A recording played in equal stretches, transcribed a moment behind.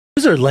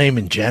Zoos are lame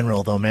in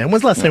general, though, man.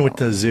 When's the last time I went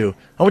to the zoo?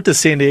 I went to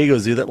San Diego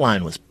Zoo. That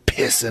line was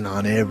pissing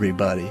on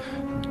everybody.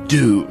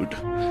 Dude,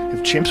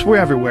 if chimps were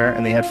everywhere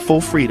and they had full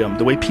freedom,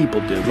 the way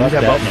people do, we'd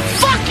have a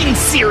fucking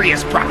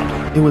serious problem.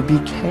 It would be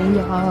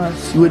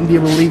chaos. You wouldn't be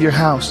able to leave your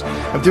house.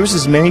 If there was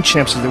as many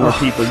chimps as there were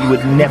people, you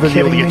would never be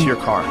able to get to your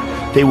car.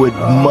 They would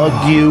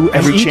mug you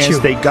every chance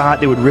they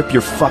got. They would rip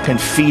your fucking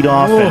feet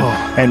off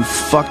and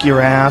fuck your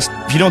ass.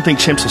 If you don't think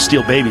chimps will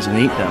steal babies and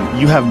eat them,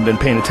 you haven't been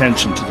paying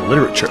attention to the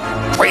literature.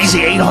 Crazy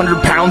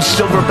 800-pound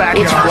silverback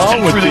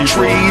bursting through the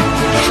tree.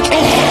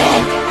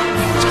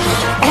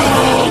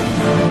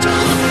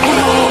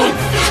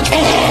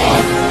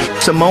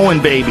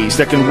 Samoan babies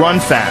that can run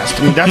fast.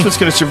 I mean, that's what's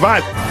going to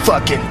survive.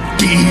 Fucking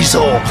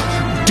Diesel,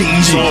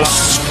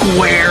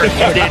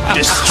 square-headed,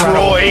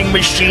 destroying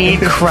machine.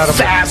 Incredible.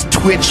 Fast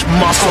twitch,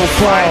 muscle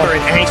fiber,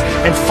 and angst.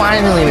 And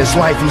finally in his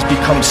life, he's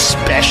become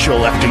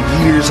special after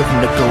years of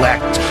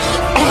neglect.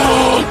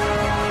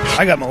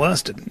 I got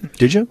molested.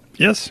 Did you?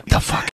 Yes. The fuck?